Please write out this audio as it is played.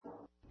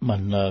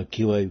Man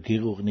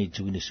Yugtun ni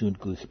tugnisun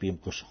ku khbim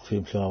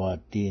qusqfim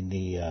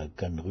hlawatini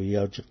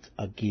Kanruyauciq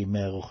aki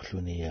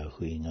meroxluni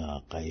huinga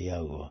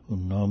qayago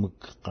unnomuk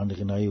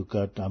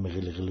Kanruyauciq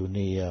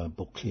amrilgluni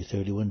bukli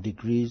 31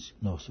 degrees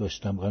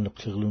northwest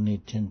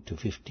amrilgluni 10 to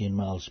 15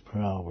 miles per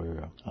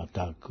hour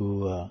ataku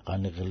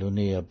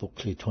Kanruyauciq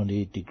bukli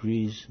 28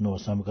 degrees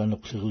north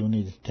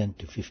amrilgluni 10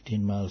 to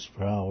 15 miles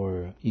per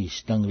hour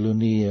east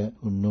angluni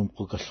unnum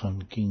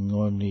qukashan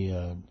kingoni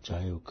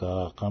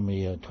chayuka qami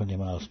 20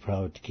 miles per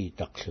hour ki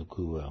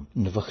taqluku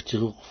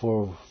nvaqtiruq for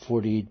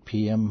 48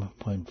 p.m.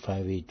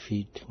 0.58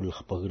 feet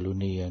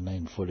ulqpagluni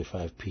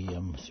 9:45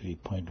 p.m.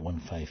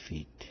 3.15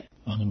 feet.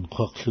 Ang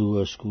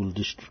Qaqlu School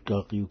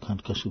District Yugtun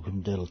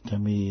Qanemcit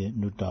tami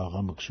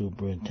nutaqamak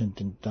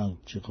Superintendent tang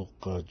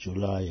chiqoq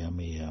July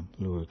ami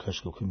Lower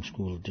Qanemcit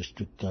School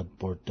District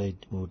Board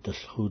date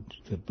utalhud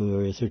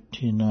February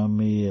 13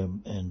 ami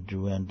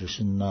Andrew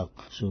Anderson naq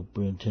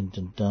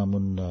Superintendent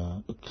tamun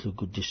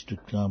Klugu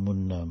District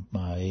tamun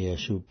mai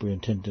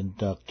Superintendent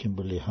taq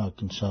Kimberly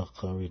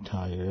Hawkinsaq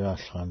retire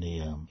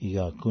alani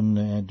Yugtun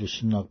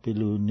Anderson naq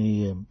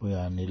biluni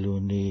yani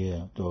luni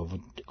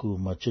dovut ku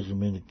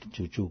machigmin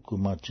chuchu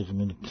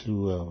Kumachigmin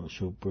Klua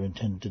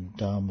Superintendent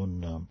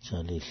Damun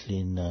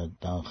Chalilin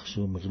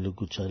Dangshu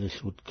Miglugu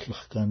Chalishut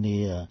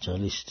Klakani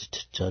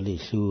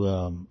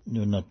Chalilu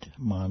Nunat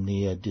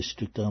Mania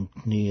District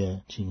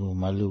Ampnia Chingu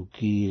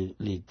Maluki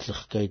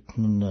Litlakait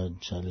Nun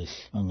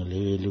Chalis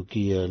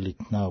Angleluki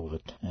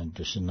Litnawat and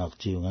the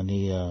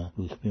Sinaktiungania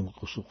Wikbim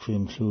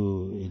Kusukfim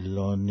Su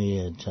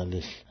Iloni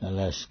Chalis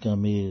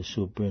Alaskami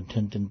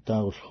Superintendent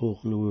Daus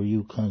Hoklu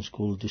Yukon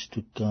School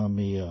District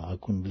Kami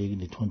Akun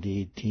Ligni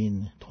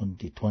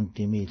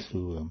 2020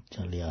 milu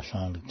chali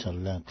asan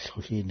chalak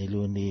khusini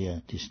luni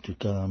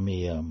district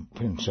ami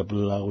principal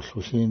laul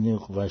khusini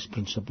vice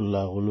principal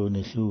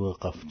lauluni lu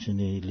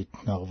qafchini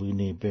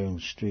litnarwini Bering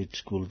Street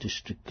School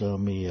District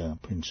ami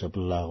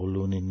principal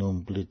lauluni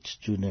Nomblitz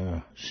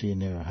Junior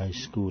Senior High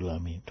School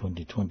ami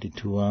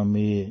 2022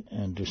 ami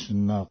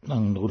Anderson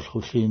nang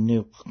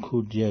khusini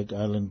Kudiak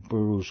Island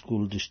Borough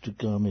School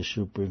District ami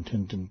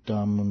Superintendent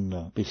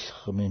Damun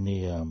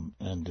Bilkhamini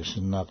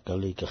Anderson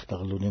kali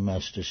kahtarluni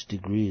master's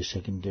degree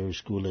secondary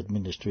school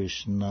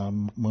administration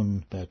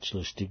mun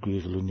bachelor's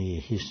degree luni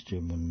history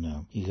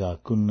mun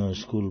Yugtun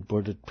school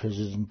board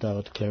president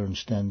out Clarence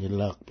Stanley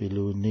Laq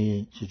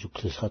biluni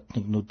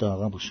sujuklishatnik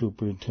nutaqam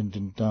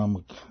superintendent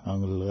dam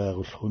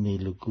angl khuni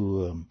lugu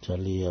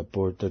chali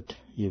board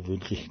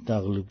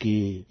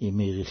Yevulrichtarlugi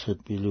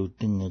Emerilhat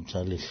biluting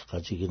Chalis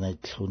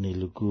Kajiginait Khuni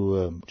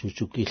Lugu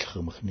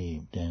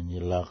Chuchukilkhmkhni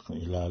Daniel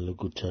ila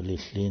Lugu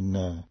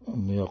Chalislin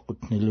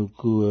Myokutni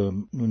Lugu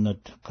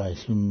Nunat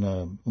Qaisun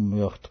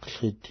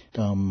Myoktklit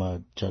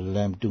Tam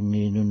Chalam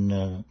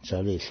Dunginun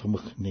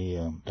Chalislmkhni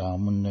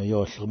Damun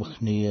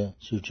Yoslmkhni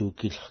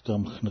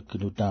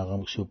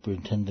Chuchukilkhkamkhnukutagam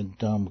Superintendent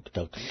Dam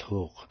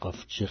Takhlok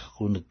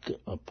Qafchikhkunik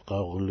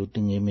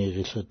Apqawluting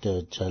Emerilhat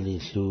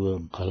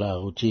Chalislu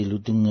Qalauchi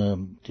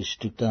Luting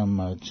District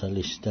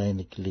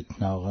Chalistein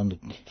Litnauganik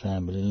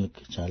family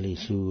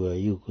Chalisu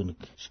Yukun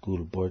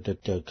School Board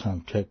at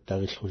contract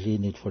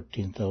Tarishulini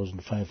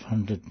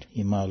 14,500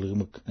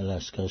 Imalumuk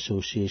Alaska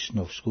Association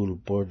of School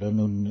Board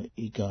Anun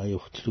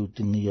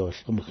Igayuchtlutin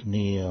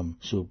Yoslumkhni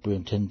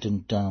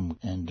Superintendent Dam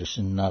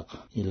Anderson Nak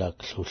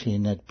Ilak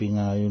Sulinat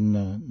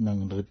Pingayun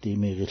Nangriti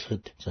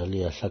Merilhut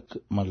Chaliasak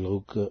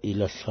Maluk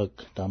Ilasak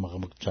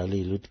Damagamuk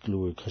Chali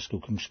Lutglu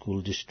Kaskukum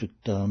School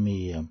District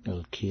Dami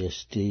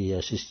LKSD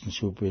Assistant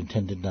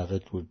Superintendent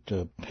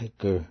Nagatwood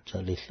Pecker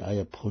Chalis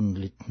Ayapun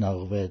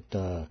Litnarvet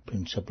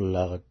Principal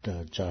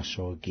Lagat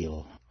Joshua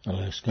Gill.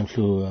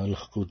 Alaskamflu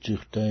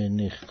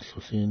alqutiqtaini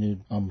khlusini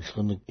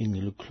amlkhnik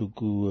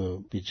ingilukluku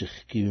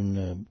bijikhkiun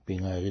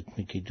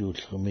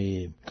bingaritnikidulkhmi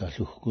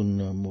kalluhkun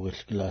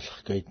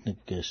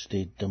mugelklaskhkaitnik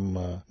statetam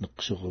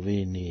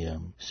nqsuqvini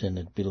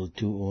Senate Bill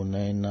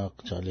 209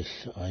 chalis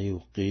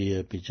ayuqi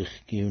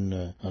bijikhkiun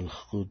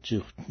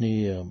alqutiqtni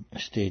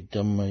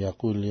statetam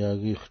yaqul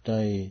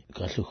yagikhtai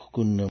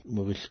kalluhkun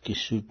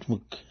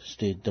mugelkisutmuk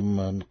statetam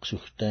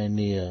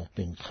nqsuqtaini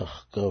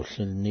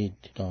binqakhkawlnit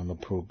down a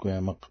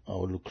program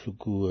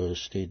Kluku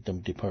State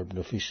Department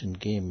of Fish and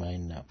Game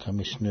and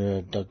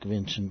Commissioner Doug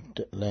Vincent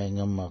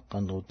Langam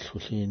Qanrut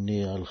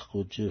Khusini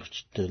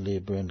Al-Khujirch the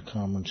Labor and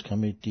Commons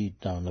Committee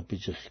down a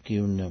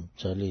Pichkiun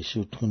Chali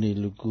Sutuni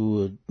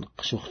Lugu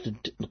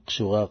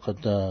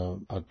Qsuaqata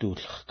Atul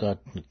Khat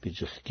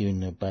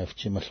Pichkiun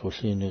Bafchimal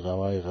Khusini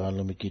Rawai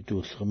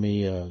Galamikitu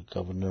Khmi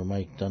Governor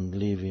Mike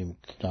Dunleavy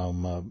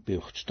down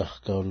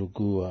Bichtakka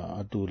Lugu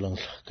Atulang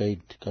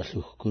Kait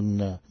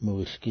Kalukun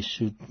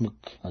Muiskisut Muk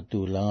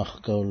Atulang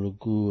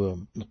Lugu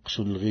luku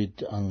naqsulrit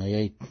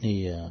angayitni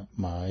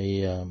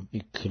mai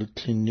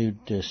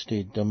ikkeltlinut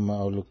statam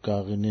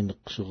aulukarini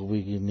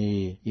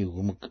naqsurvigini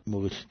yugumuk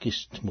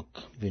murilkistmuk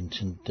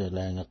Vincent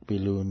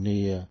laangaqpiluni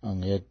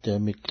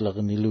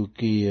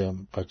angayattamiklarniluki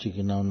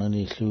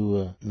qatiginaunani lu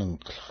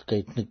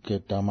nangqlaqaitnik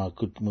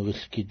tamakut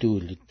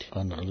murilkituulit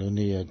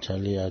qanerluni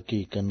tali aki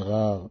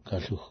kanra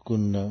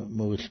kalluhkun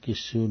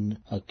murilkissun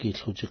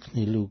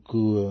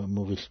akillutiqniluku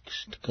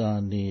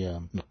murilkistkani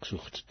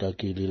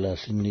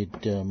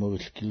naqsurttakililaallinnit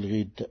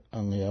murilkilrit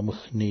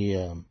angiamagni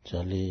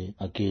tali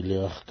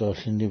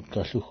akiliarkaullinnip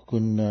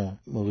kalluhkun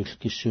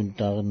murilkissun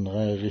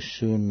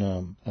taarinnereerissuun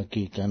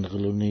aki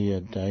kanerluni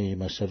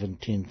taima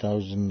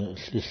 17,000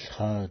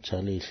 llillha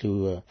tali lu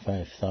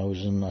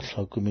 5,000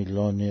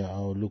 allaqumilloni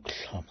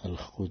auluklla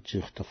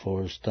alqutsiqta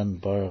Forest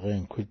Dunbar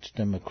Quits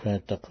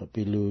Democrat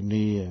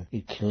piluni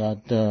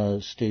iklata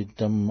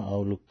statetam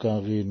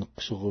aulukari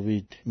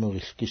naqsurvit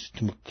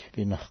murilkistmuk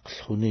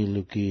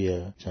pinaqluniluki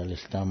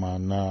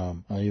taliltamana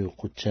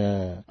ayuquta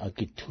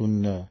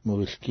akithun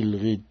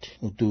murilkilrit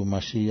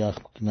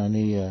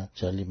utumasiaqnani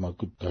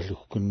talimakut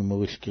kalluhkun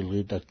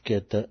murilkilrit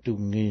akkata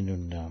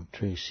tunginunna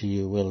Tracy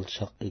Welch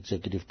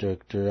Executive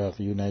Director of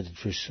United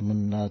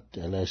Fishermen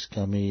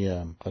Alaskami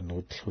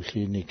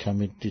qanrutlhullini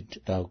committed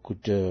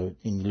taakut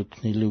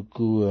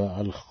inglukniluku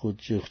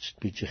alqutsiqt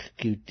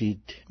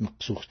pichirkiutit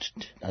naqsurtit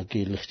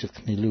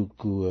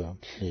akillertiqniluku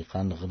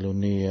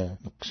liqanerluni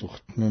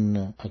naqsurtnun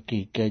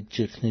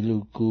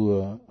akikaitchiqniluku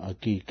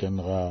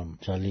akikanra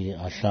tali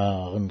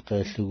allaaren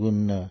qallugun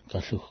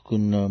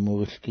kalluhkun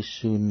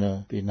murilkissuun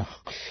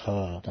pinaqqlla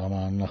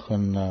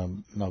tamaannakhan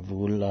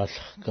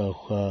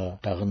navullaallaqauqa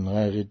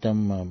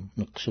tarneeritam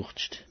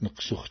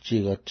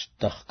naqsurtigat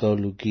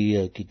tarkauluki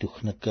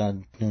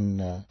kituhnakaatnun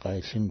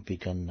qaillun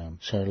pikanna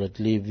Charlotte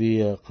Levy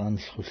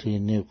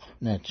qanllulliniq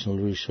National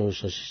Resource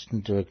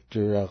Assistant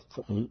Director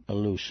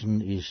Aleutian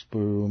East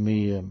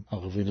Burumi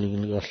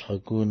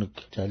arvilingallaqakuunak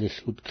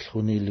talillut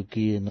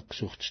qlluniluki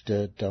naqsurtita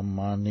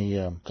tammaani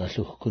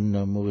kalluhkun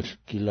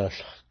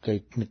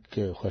murilkilaallaqaitnik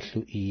qallu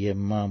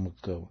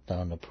iemmaamuk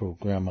taana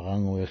program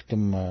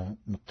ranguertum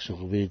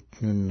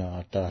naqsurviitnun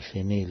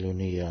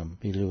ataalliniiluni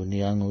piluni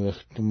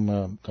anguertum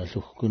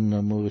kalluhkun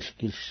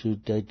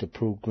murilkilsuutaita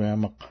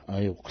programaq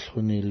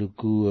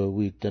ayuqlluniluku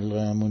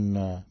wiitalraamun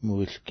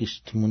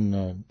murilkistmun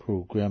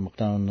programaq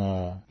taana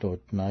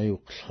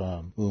tootnaayuqlla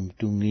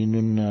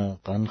tunginun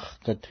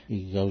qanqat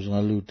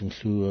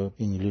igausangaluutinlu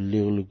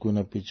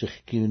inglulliurlukuna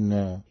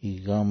pichirkiuna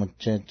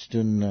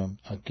igaamatsaatstun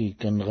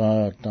akikanra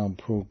taan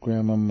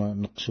programam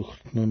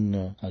naqsurtnun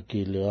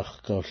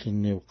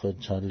akiliarkaullinniuq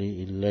tali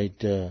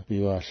illaita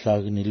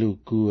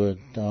piuallaagniluku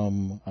taam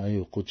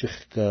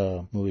ayuqutiqka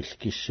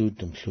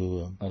murilkissuutumlu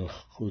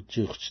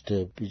alqutiqta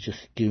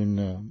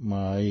pichirkiuna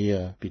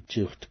maaya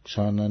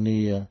pichirtuksaanani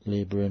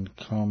Labor and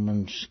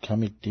Commons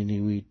Committee ni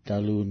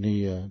wiitaluni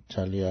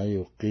tali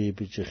ayuqi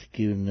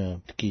pichirkiuna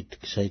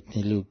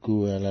tkitsaitniluku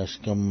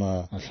alaskam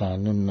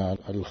allaanunna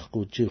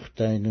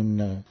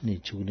alqutiqtainunna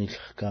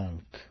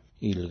nitugnilqaank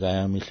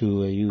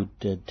ilgaamillu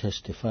youth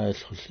testifies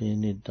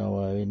khullini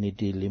tawaini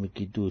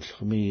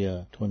tilimikituulkhmiya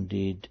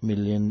 28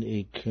 million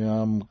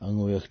ikram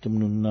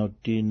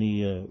anguyaktumnunnauttiini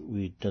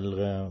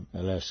wiitalga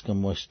alaskam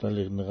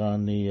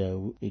wastalirnerani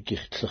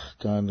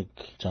ikirtlerkaanik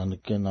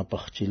taanakkan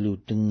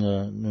apartiluutinga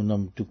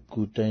nunam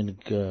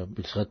tukkutainik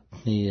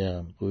pilratni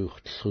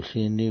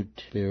uyurtlulliniut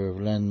Bureau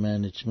of Land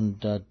Management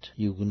tat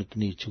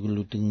yugunikni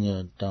chugulutinga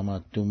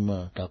tamaattumma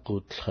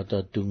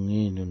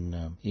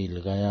taquutlhatatungiinunna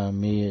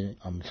ilgaami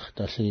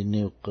amlhtalli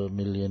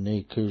million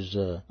acres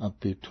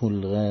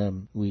apitulra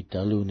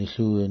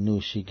witalunillu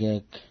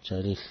nuusigak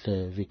talil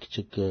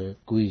vikchik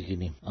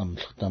kuigini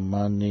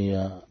amltamani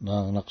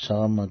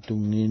naqsarama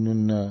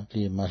tunginunna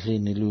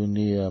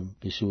limalliniluni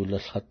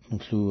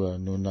pisuulallatnullu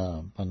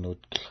nuna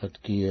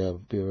panutlatki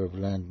Bureau of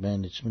Land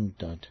Management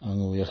tat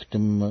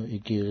anguyartum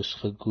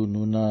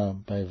ikirisqakununa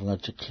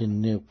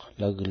paivngatiklinniuq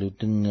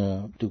laglutinga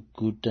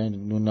tukkutain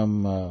nunam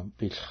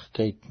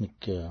pilqkaitnik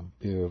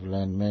Bureau of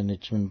Land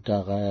Management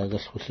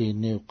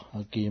taqaagallulliniuq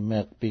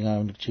akimeq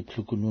pingaamnik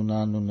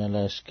chiplukununaanun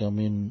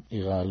Alaskamin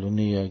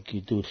iraaluni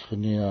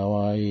kituulluni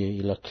awai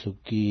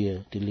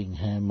ilakluki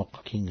Dillingham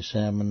King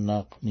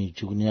Salmonaq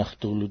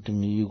nichugniarturlutin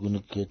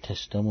yugunik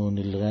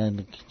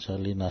testamunilraanik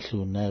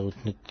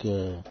salinalluunaarutnik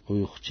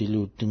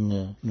uyurtiluutin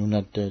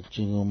nunat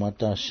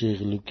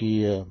chingumataasiirluki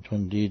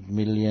 28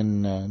 million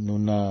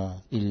nuna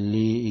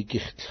illi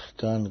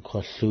ikirtlerkaan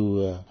qallu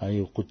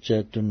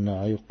ayuqutsaatun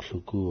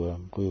ayuqluku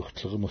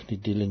uyurtlermurni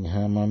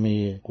Dillinghamami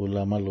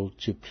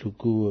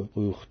qulamalurtipluku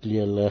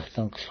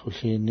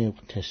uyurtliallaartanqlulliiniuq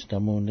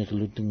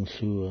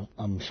testamuunirlutinllu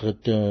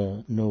amlrata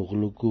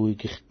nuurluku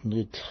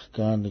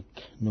ikirtneritlerkaanik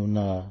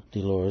nuna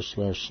Dolores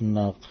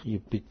Larsenaq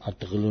yipik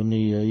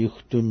aterluni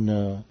Yugtun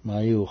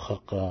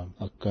mayuqaqa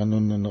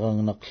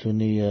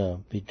akkanunnerarnaqluni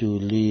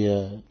pituli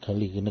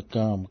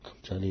kalignakaamk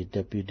tali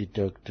Deputy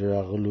Director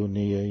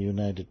arluni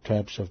United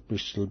Tribes of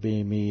Bristol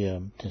Bay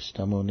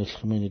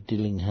testamuunillermini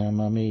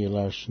Dillinghamami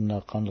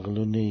Larsenaq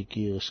qanerluni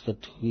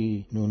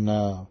kiirskatui nuna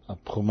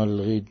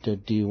aprumalrit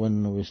D1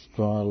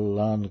 withdrawal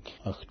laanik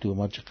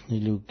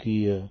aktuumatiqniluki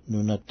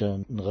nunata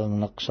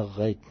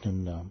nrangnaqsarrait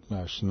nunna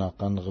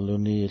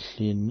naasnaaqanrluni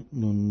illin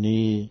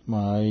nunni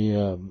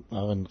maaya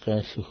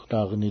aranqaallu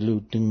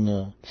taarniluutinga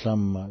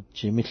lamma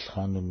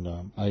jimillhanunna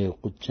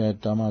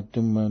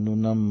ayoqutsaatamaattumma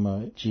nunamma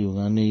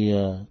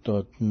jiungania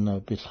tootna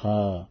pilha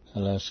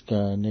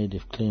Alaska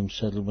Native Claims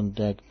Settlement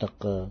Act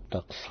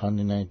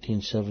taqlhani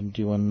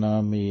 1971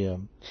 naami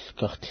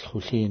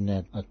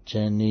qartlhulliinat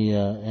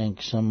atjaania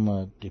anksama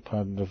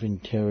Department of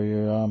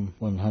Interior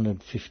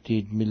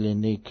 158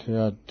 million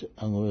acreat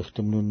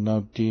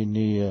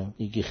anguertumnunnautiini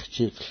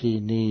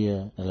ikirtiqliini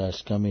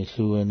Alaska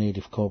Millua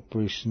Native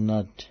Corporation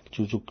at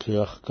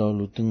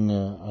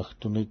tutukliarkaulutinga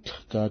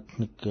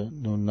artunitlerkaatnik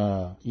nuna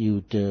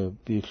iuta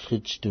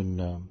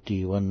biullritstunna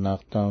D1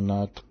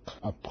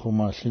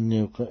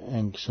 aprumaalliniuq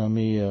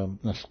anksami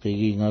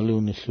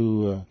nalqigiingalunillu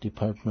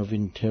Department of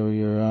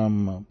Interior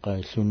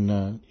qaillunna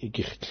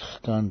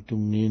ikirtlerkaan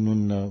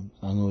tunniinunna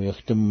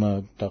anguiartamma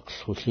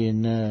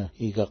taqlhulliina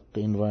igaq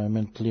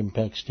Environmental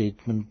Impact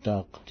Statement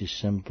taaq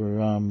December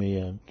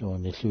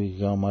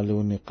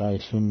tuanilluigaamaluni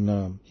qaillunna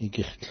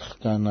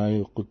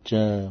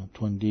ikirtlerkaanaajuqutsa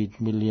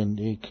 28 million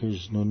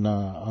acres nuna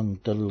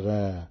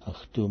angtalra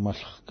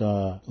artuumallerka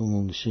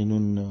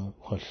ungungsinunna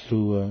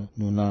khallua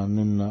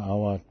nunanunna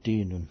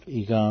awaattiinun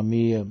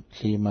igaami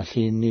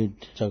liimalliinniut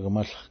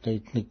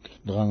tagamallerkaitnik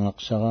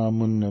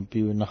nerangaqsaraamunna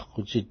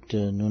piunarqutit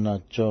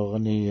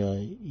nunaatsoorani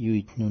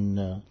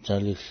yuitnunna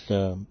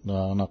talilla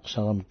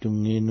nerangaqsaram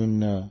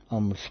tungiinunna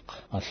amleq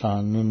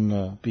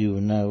allaannunna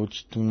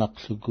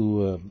piunaarutsitnaqluku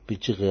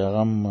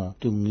pitiriaramma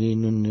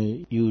tungiinunna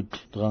yuut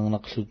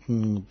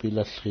nerangaqlutun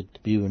pilallrit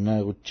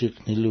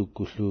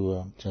piunaarutsiqnilukkullu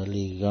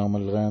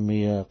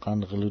taliigaamalraamia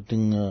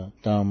qanerlutinga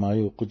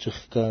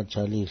taamaajuqutiqka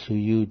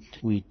talilluyuut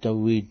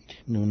uitawit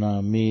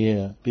nunaamia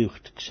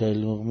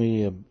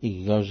piurtiksaalormia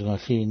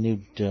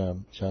iggausngalliiniut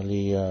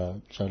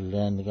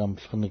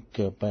tallianigamlernik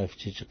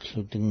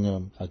paiftiseqlutinga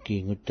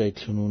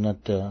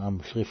akiinguttaitlununata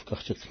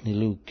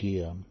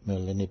amlerifqartiqniluukia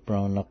Melanie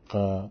Brown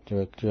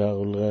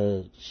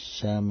directorarulra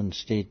Salmon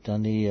State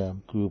ania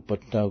group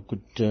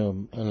attaukut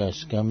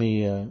Alaskami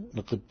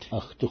neqit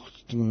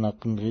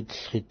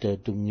arturtunaqnritllrita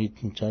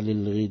tungiitn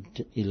talilrit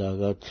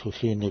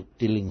ilaagaatllulliini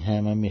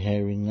Tillinghamami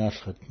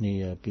herringaallatni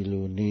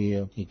piluuni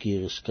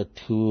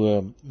ikiiriskathu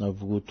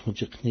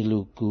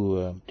avguutnutiqniluku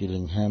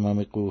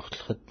Tillinghamami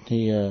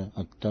quurllratni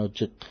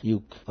attauciq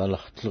yuk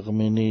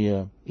qalartlermini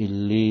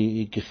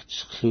illi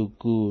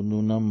ikirtiqluku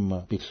nunamma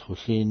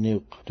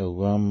pillulliiniuq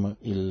tawam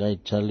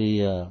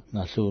illaitalia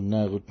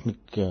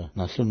nalluunaarutnik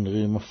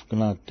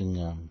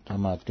nallunrimafknaatinga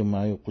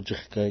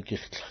tamaatumaayuqutiqka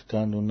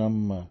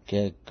ikirtlerkaanunamma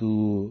kaakku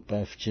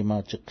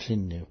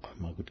paiftimaatiqlinniuq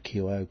makut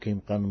kiwaakim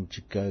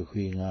qanemcit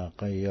huinga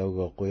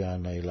qayyauga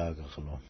quyaana ilaaqarlu